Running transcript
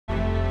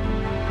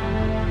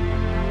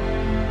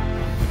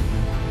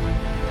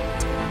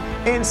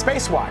In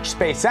Space Watch,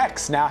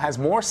 SpaceX now has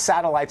more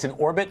satellites in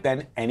orbit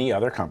than any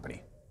other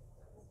company.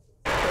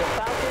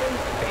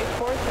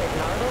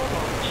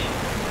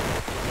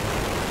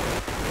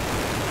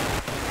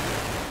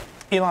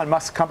 Elon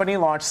Musk's company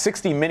launched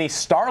 60 mini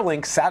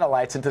Starlink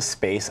satellites into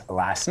space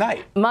last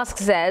night. Musk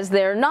says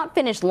they're not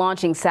finished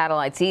launching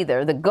satellites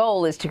either. The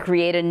goal is to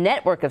create a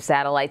network of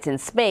satellites in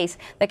space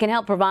that can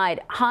help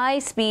provide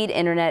high-speed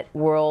internet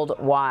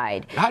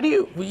worldwide. How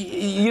do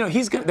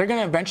they're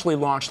going to eventually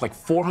launch like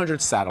 400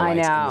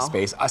 satellites into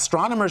space.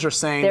 Astronomers are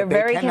saying that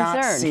they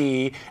cannot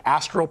see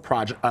astral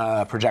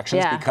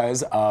projections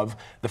because of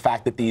the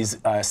fact that these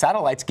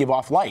satellites give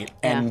off light,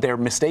 and they're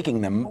mistaking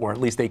them, or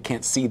at least they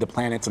can't see the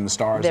planets and the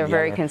stars. They're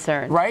very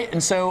concerned. Right?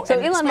 And so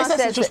Elon Musk SpaceX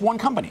says is just one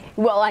company.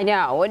 Well, I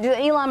know.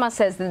 Elon Musk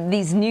says that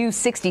these new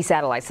 60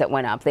 satellites that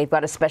went up, they've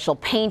got a special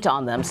paint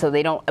on them so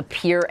they don't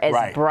appear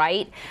as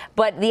bright.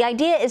 But the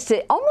idea is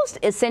to almost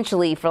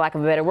essentially, for lack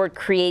of a better word,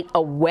 create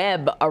a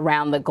web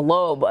around the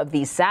globe of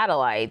these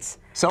satellites.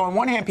 So on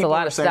one hand, people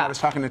are saying, I was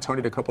talking to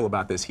Tony DeCouple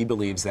about this, he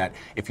believes that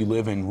if you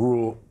live in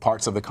rural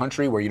parts of the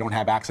country where you don't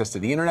have access to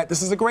the internet,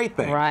 this is a great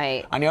thing.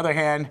 Right. On the other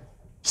hand,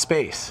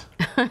 space.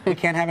 We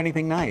can't have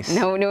anything nice.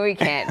 No, we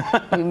can't.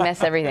 We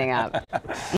mess everything up.